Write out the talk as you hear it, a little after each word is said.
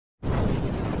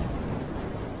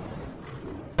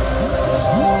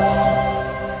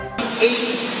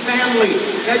ape family.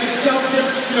 Now you can tell the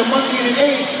difference between a monkey and an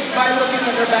ape by looking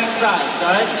at their backsides,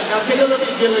 all right? Now take a look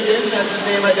at Gilligan, that's his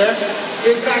name right there.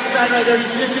 His backside right there,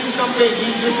 he's missing something.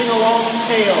 He's missing a long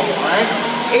tail, all right?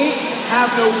 Apes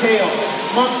have no tails.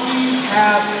 Monkeys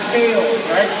have tails,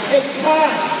 right? Hey, come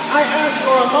on. I asked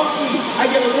for a monkey.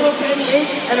 I get a little tiny ape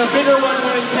and a bigger one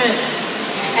wearing pants.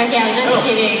 Okay, I'm just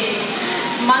kidding.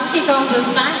 Monkey goes to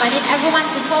start, but I need everyone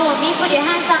to follow me. Put your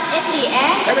hands up in the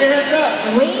air. Everybody hands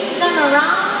up. Wave them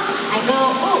around and go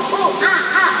ooh, ooh, ah,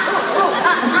 ah, ooh, ooh,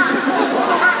 ah, ah, ooh,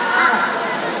 ooh, ah, ah.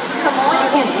 Come on, you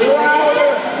can do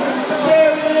it.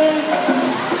 There it is.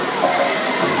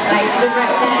 Like, look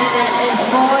right there, that is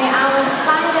Boy, our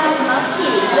spider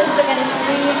monkey. Just look at his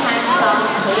 3 hands on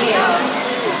tail.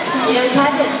 You know,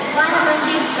 spider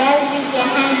monkeys barely use their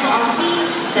hands or feet,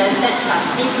 just that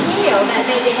trusty tail that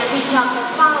made they can reach out for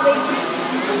faraway places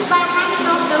just by hanging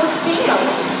off those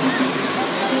tails.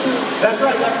 That's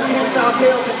right, that prehensile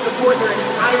tail can support their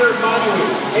entire body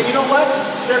weight. And you know what?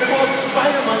 They're called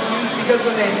spider monkeys because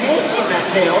when they hang from that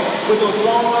tail, with those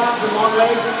long arms and long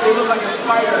legs, they look like a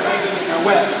spider hanging in their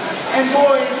web. And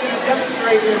Boy is going to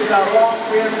demonstrate this long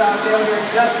prehensile tail here in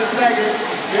just a second.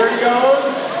 Here he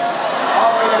goes. All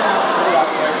the way down. Way up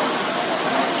there.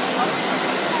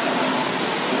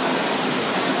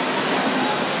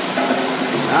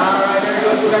 All right, there he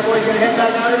goes. That boy's going to head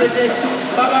back down. Everybody say,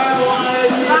 bye-bye,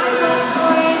 boys. See you later.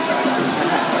 Boy.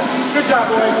 Good job,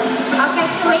 boy. I'll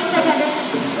catch you later, Kevin.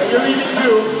 You're leaving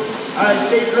too.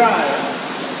 Stay dry.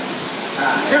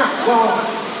 Now, while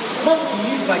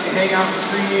monkeys like to hang out in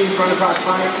trees, run across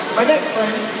pines, my next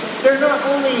friends, they're not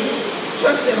only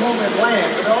just at home at land,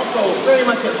 but they're also very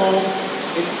much at home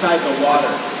inside the water.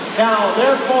 Now,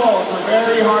 their falls are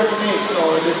very hard to make, so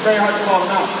it's very hard to call them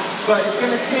out. But it's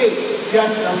going to take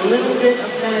just a little bit of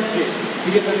magic to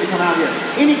get them to come out here.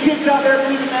 Any kids out there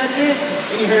believe in magic?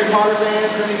 Any Harry Potter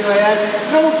fans or anything like that?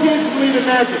 No kids believe in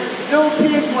magic. No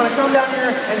kids want to come down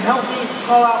here and help me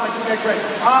call out my 2 next friends.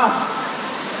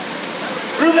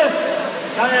 Rufus,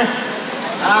 down there.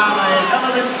 My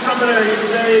element trumpeter, he's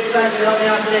very excited to help me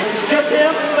out today. Just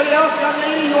him? Anybody else? Young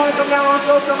lady, you want to come down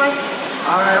also? Come on.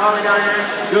 All right, all the way down here.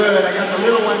 Good, I got the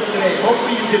little ones today.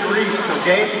 Hopefully you can reach,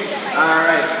 okay? All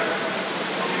right.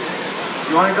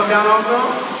 You want to come down also?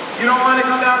 You don't want to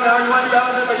come down now. You want to be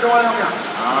out there, but you don't want to come down.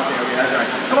 Okay, that's right.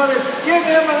 Come on, give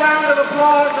him a round of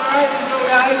applause, all right, these little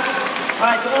guys. All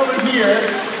right, come over here.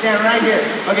 Stand right here.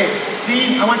 Okay,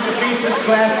 see, I want you to face this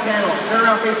glass panel. Turn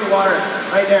around, face the water.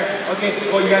 Right there. Okay,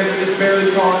 well, you guys are just barely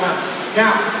crawling up.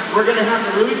 Now, we're going to have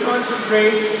to really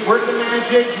concentrate, work the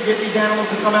magic to get these animals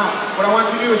to come out. What I want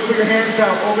you to do is put your hands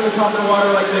out over the top of the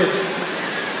water like this.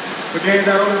 Put your hands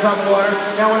out over the top of the water.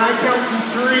 Now, when I count to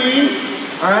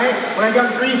 3, all right? When I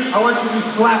count to 3, I want you to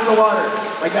slap the water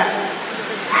like that.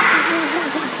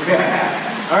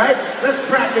 Yeah. All right? Let's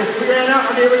practice. Put your hand out.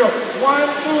 Okay, here we go. 1,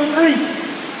 2, 3.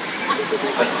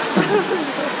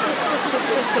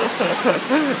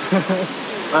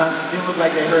 Didn't look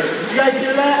like they heard it. Did you guys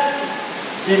hear that?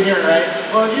 Didn't hear it, right?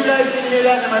 Well, if you guys didn't hear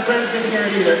that, then my friends didn't hear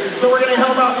it either. So we're going to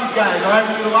help out these guys, all right?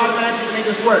 We need a lot of magic to make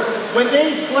this work. When they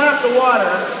slap the water,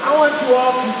 I want you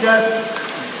all to just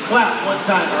clap one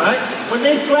time, all right? When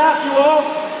they slap you all,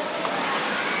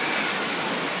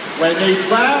 when they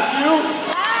slap you,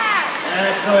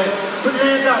 excellent. Put your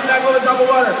hands out, back over the top of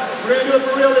water. We're going to do it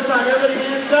for real this time. Everybody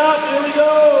hands up. Here we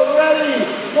go. Ready?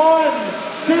 1,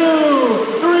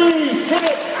 2, 3. Hit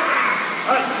it.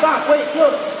 All right, stop. Wait,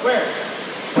 look. Where?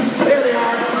 There they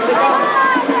are.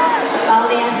 Well,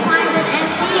 they are Simon and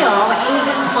Theo,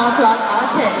 Asian small-clawed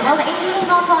otters. Well, the Asian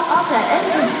small-clawed otter is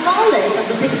the smallest of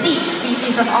the 16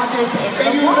 species of otters in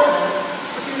the world.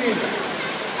 What's your name?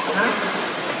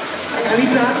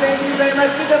 Lisa, thank you very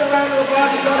much. Give them a round of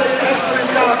applause. You've done an excellent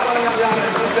job calling up the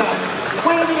otters. Good job.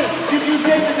 Wait a minute. Did you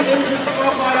say that the Asian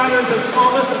small-clawed otter is the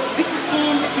smallest of 16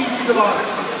 species of otters?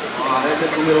 Oh, they're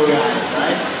just little guys,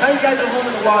 right? Now you guys are home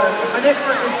in the water. My next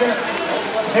one is there.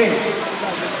 Hey.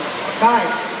 Hi.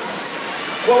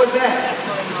 What was that?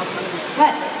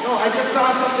 What? No, I just saw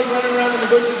something running around in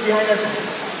the bushes behind us.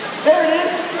 There it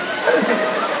is.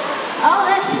 Oh,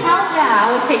 that's Helga. I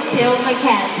would pick Tail my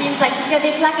cat. Seems like she's going to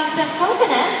be plucking some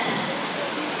coconuts.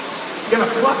 Gonna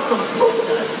pluck some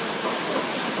coconuts?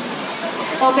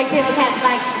 Well, pigtail cats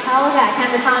like Helga can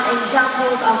be found in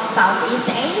jungles of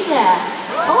Southeast Asia.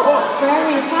 Oh,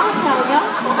 very fast, Helga.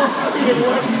 In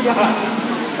one shot.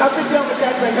 Now, pigtail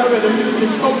cats like Helga, they're used in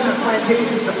coconut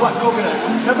plantations to pluck coconuts.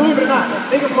 Now, believe it or not,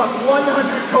 they can pluck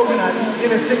 100 coconuts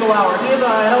in a single hour. Here's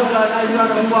Helga, nice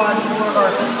round of applause. She's one of our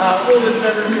oldest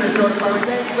members here at Short Department.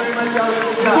 Thank you very much, Helga.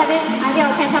 Kevin, I think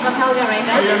I'll catch up with Helga right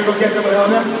now. Are you going to go catch up with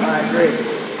Helga? All right, great.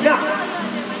 Now,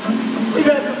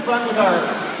 fun with our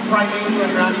primates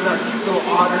running around, our cute little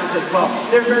otters as well.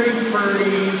 They're very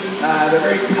furry, they're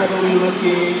very cuddly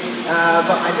looking,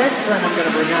 but my next friend I'm going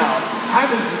to bring out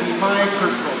happens to be my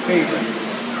personal favorite.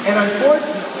 And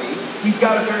unfortunately, he's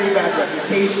got a very bad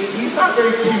reputation. He's not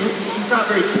very cute, he's not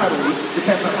very cuddly,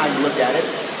 depends on how you look at it.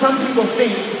 Some people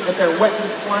think that they're wet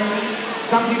and slimy.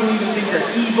 Some people even think they're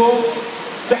evil,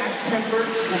 bad-tempered,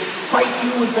 will fight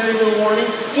you with very little warning.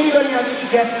 Anybody have any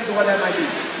guesses of what that might be?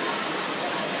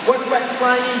 What's wet and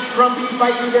slimy, grumpy,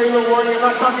 fight you, very little warning?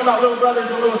 I'm not talking about little brothers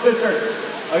and little sisters.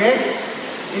 Okay?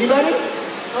 Anybody?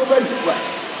 Nobody? What?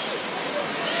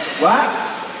 What?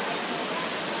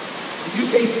 Did you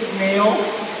say snail?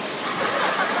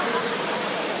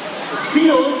 The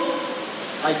seals,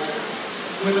 like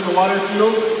swim in the water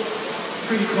seals,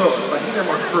 pretty close, but I think they're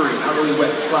more furry, not really wet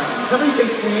and slimy. Did somebody say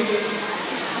snake?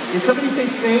 Did somebody say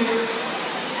snake?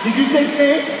 Did you say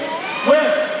snake? Where?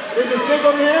 There's a snake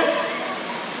over here?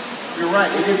 You're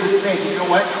right, it is a snake. You know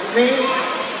what? Snakes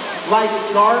like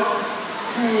dark,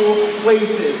 cool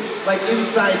places, like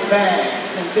inside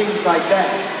bags and things like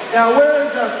that. Now, where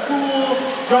is a cool,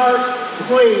 dark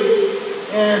place?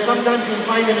 And sometimes you can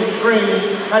find them in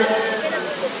graves.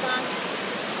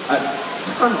 A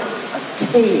tunnel, a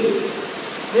cave.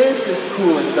 This is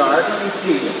cool and dark. Let me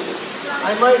see.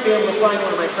 I might be able to find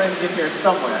one of my friends in here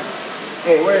somewhere.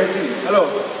 Hey, where is he? Hello.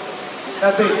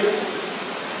 Nothing.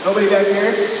 Nobody back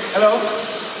here? Hello?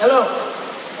 Hello?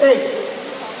 Hey,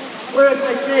 where is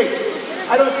my snake?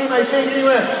 I don't see my snake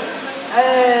anywhere.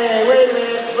 Hey, wait a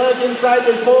minute. Look inside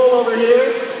this hole over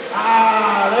here.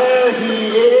 Ah, there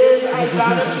he is. I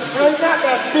got him. Now, he's not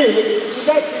that big. He's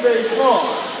actually very small.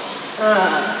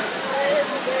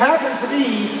 Happens to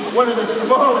be one of the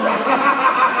smallest.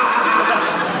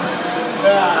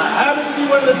 Happens to be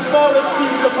one of the smallest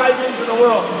pieces of pythons in the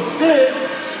world. This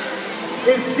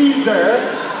is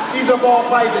Caesar. He's a ball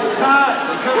python.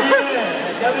 Touch. Come in.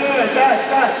 Come in. Touch.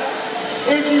 Touch.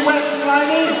 Is he wet and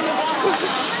slimy?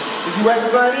 Is he wet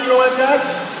and slimy? You don't want to touch?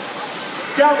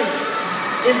 Tell me.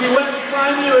 Is he wet and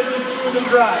slimy or is he smooth and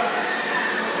dry?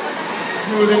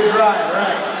 Smooth and dry,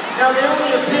 right. Now they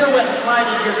only appear wet and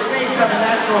slimy because snakes have a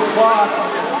natural gloss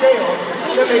on their scales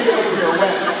that makes them appear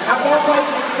wet. Now ball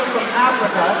pythons come from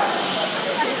Africa,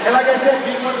 and like I said,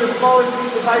 being one of the smallest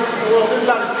pieces of python in the world, this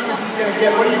is about as big as he's going to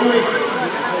get. What are you doing?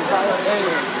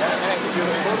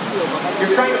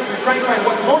 You're trying to find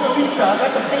what? Mona Lisa?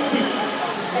 That's a painting.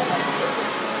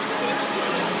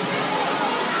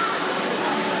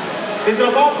 Is it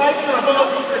a ball python or a ball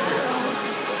python?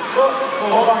 Oh,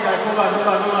 hold on, guys. Hold on.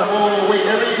 Oh, wait.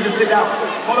 Everybody needs to sit down.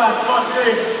 Hold on,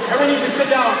 serious. Everybody needs to sit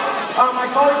down. My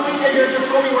colleague Mika here just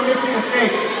told me we're missing a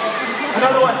snake.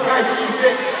 Another one. Guys, you can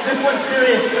sit. This one's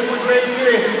serious. This one's very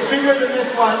serious. It's bigger than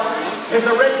this one. It's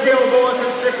a red-tailed boa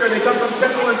constrictor. They come from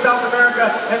Central and South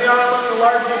America, and they are among the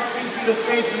largest species of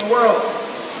snakes in the world.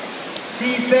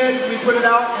 She said we put it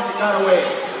out, and it got away.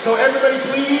 So everybody,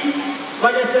 please.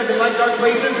 Like I said, they like dark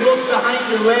places. Look behind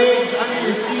your legs, under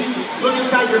your seats. Look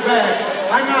inside your bags.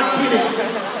 I'm not kidding.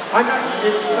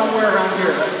 It's somewhere around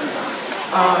here.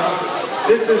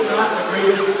 This is not the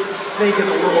greatest snake in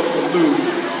the world to lose.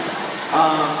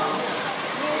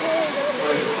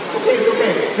 It's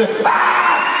okay.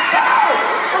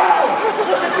 Whoa!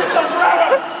 Look at this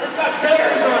umbrella! It's got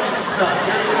bears on it and stuff.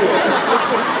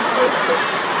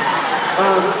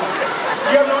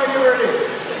 You have no idea where it is.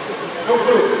 No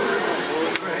clue.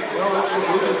 Well, let's just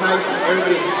look inside.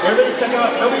 Everybody check out.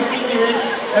 Nobody see anything.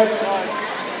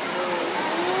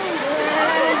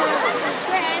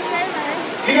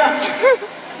 Giga!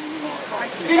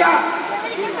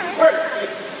 Where?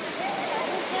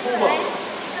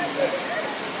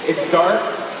 It's dark.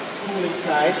 It's cool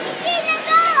inside.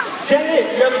 Jenny,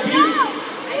 you have a key?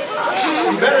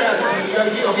 You better have a key. You have a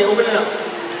key? Okay, open it up.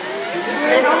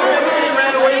 Hey, how many everybody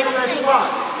ran away from that spot?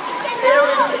 Hey,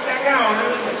 everybody sit back down.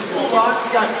 It's a cool box.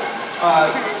 You got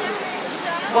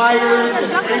pliers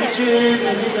and wrenches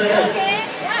and things like that.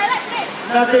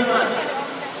 Nothing much.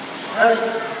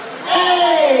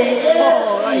 Hey!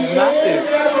 Oh, that's massive.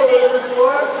 That's what we're looking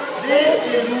for. This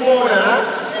is Mona.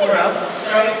 We're up.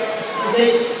 Alright.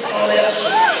 Okay. All the way up.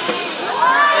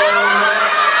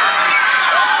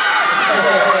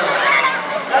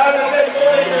 As I said,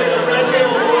 Mona is a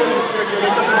red-tailed boa constrictor.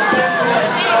 They come from Central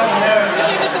and South America.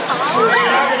 They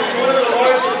happen to be one of the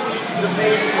largest species of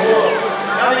snakes in the world.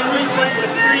 Now they reach lengths of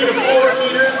 3 to 4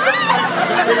 meters, sometimes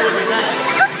even bigger than that.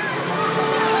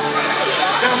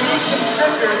 Now these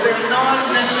constrictors, they're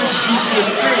non-venomous species of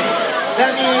snake.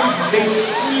 That means they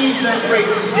squeeze that prey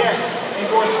to death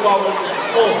before swallowing them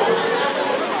whole.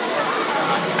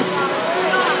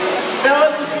 Now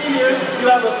as you see here, you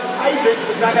have a python outfit,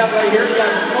 which I have right here, you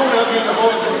got Mona being a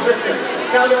boa constrictor.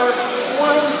 Now there are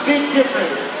one big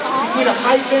difference between a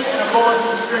python and a boa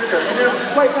constrictor, and they're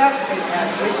quite fascinating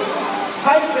actually.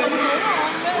 Pythons,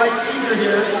 like Caesar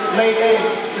here, lay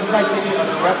eggs, just like they do on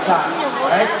a reptile,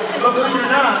 right? But believe it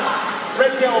or not,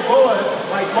 red-tailed boas,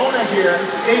 like Mona here,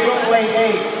 they don't lay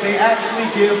eggs. They actually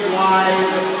give live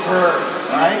birth,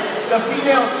 right? The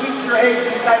female keeps her eggs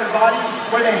inside her body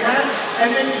where they hatch,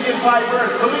 and then she gives live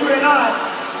birth. Believe it or not,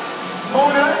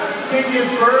 Mona can give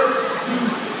birth to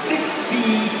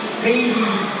 60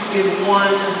 babies in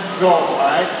one go,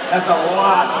 right? That's a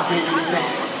lot of baby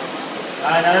snakes. All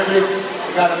right, now everybody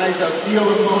got a nice feel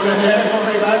of Mona there.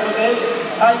 Okay?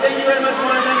 All right, thank you very much,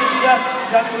 Mona. Thank you, Mika.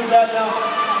 Got to move that now.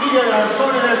 Mika, our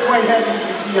Mona there is quite heavy,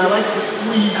 and she likes to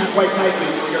squeeze you quite tightly,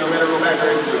 so we're going to let her go back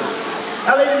very soon.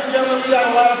 Now, ladies and gentlemen, we got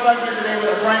a lot of fun here today with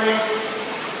our primates,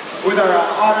 with our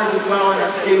otters as well, and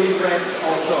our scaly friends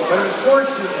also. But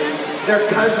unfortunately, they're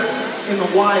cousins in the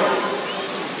wild.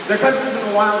 Their cousins in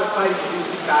the wild are fighting a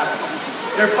losing battle.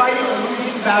 They're fighting a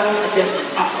losing battle against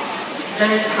us,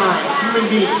 mankind, human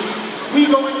beings. We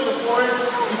go into the forest,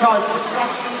 we cause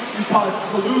destruction, we cause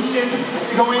pollution,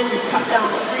 we go in, we cut down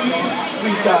trees, we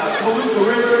pollute the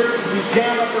rivers, we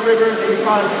jam up the rivers, and we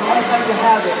cause all kinds of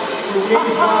havoc.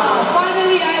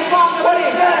 Finally, I found the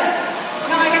way.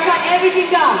 Now I can cut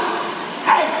everything down.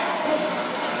 Hey!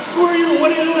 Who are you?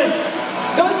 What are you doing?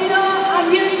 Don't you know I'm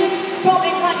here to chop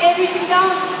and cut everything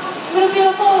down? I'm gonna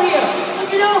build a wall here.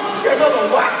 Don't you know? You're gonna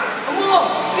build a what? A wall.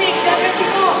 Big,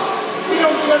 gigantic wall. We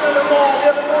don't need another wall.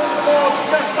 We have a wall.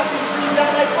 Smash fucking trees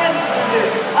down like friends did.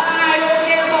 I don't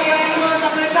care about your animals.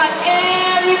 I'm gonna cut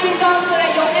everything down so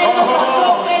that your animals are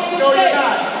so bad to No, you're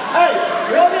not. Hey!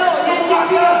 Romeo, let's get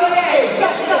you over there.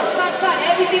 Cut.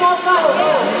 Everything all cut.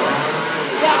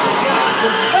 Yeah.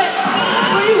 Hey,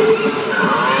 who are you?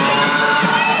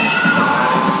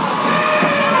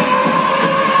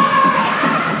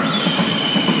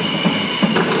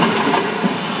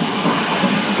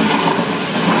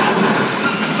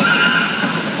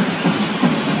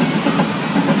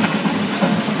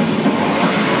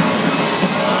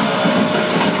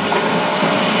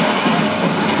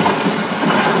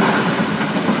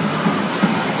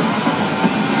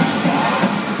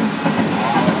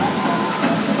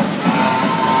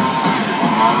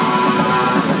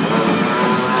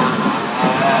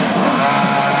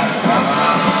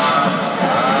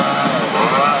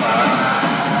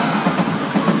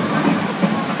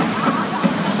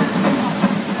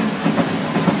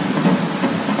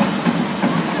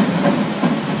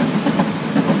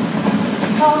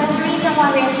 Why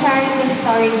we are sharing this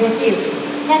story with you.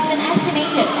 It has been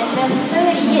estimated in just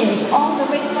 30 years all the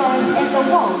rainforests in the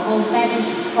world will vanish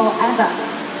forever.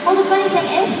 Well, the funny thing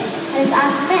is, it is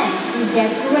us men who is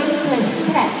their greatest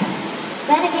threat.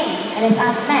 Then again, it is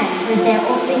us men who is their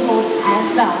only hope as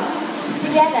well.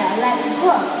 Together, let's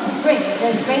work to bring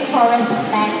this rainforest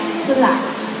back to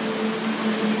life.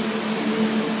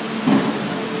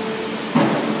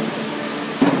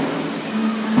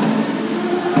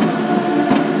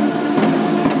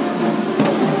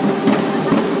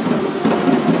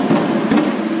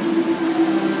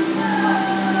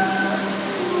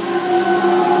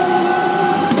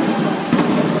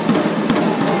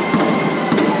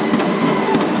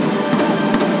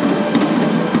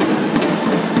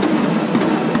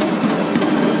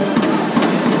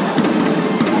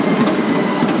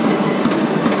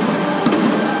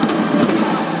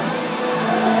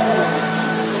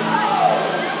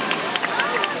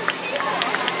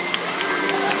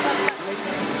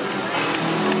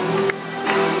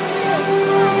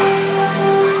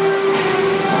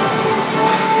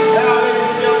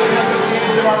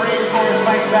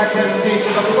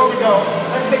 Presentation, but before we go,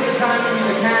 let's take the time to meet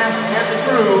the cast and the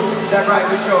crew that ride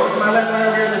the show. To my left, right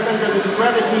over here in the center, this is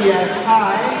Brevity as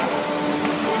Kai.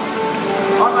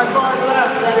 On my far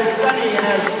left, that is Sunny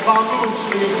as Vamoosh,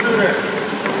 the intruder.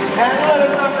 And let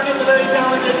us not forget the very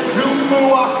talented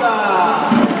Jumbuwaka.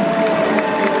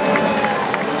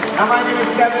 Now, my name is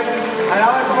Kevin, and I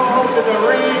also hope that the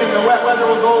rain and the wet weather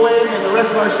will go away and the rest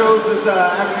of our shows this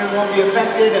afternoon won't be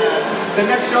affected. The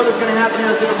next show that's going to happen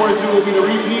here at Singapore Zoo will be the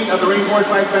repeat of the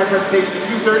Rainforest Fights Back presentation at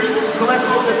 2:30. So let's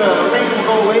hope that the rain will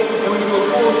go away and we can do a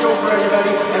full show for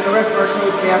everybody, and the rest of our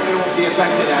shows in the afternoon will be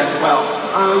affected as well.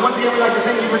 Once again, we'd like to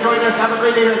thank you for joining us. Have a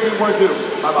great day here at Singapore Zoo.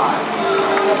 Bye-bye.